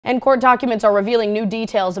And court documents are revealing new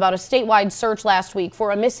details about a statewide search last week for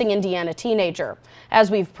a missing Indiana teenager. As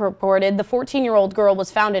we've reported, the 14-year-old girl was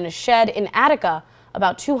found in a shed in Attica,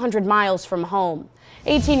 about 200 miles from home.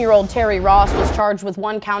 18-year-old Terry Ross was charged with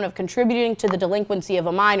one count of contributing to the delinquency of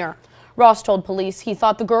a minor. Ross told police he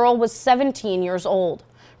thought the girl was 17 years old.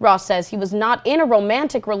 Ross says he was not in a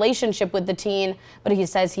romantic relationship with the teen, but he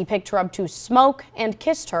says he picked her up to smoke and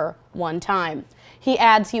kissed her one time. He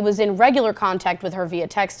adds he was in regular contact with her via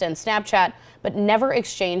text and Snapchat, but never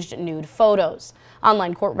exchanged nude photos.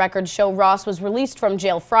 Online court records show Ross was released from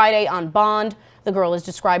jail Friday on bond. The girl is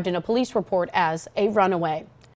described in a police report as a runaway.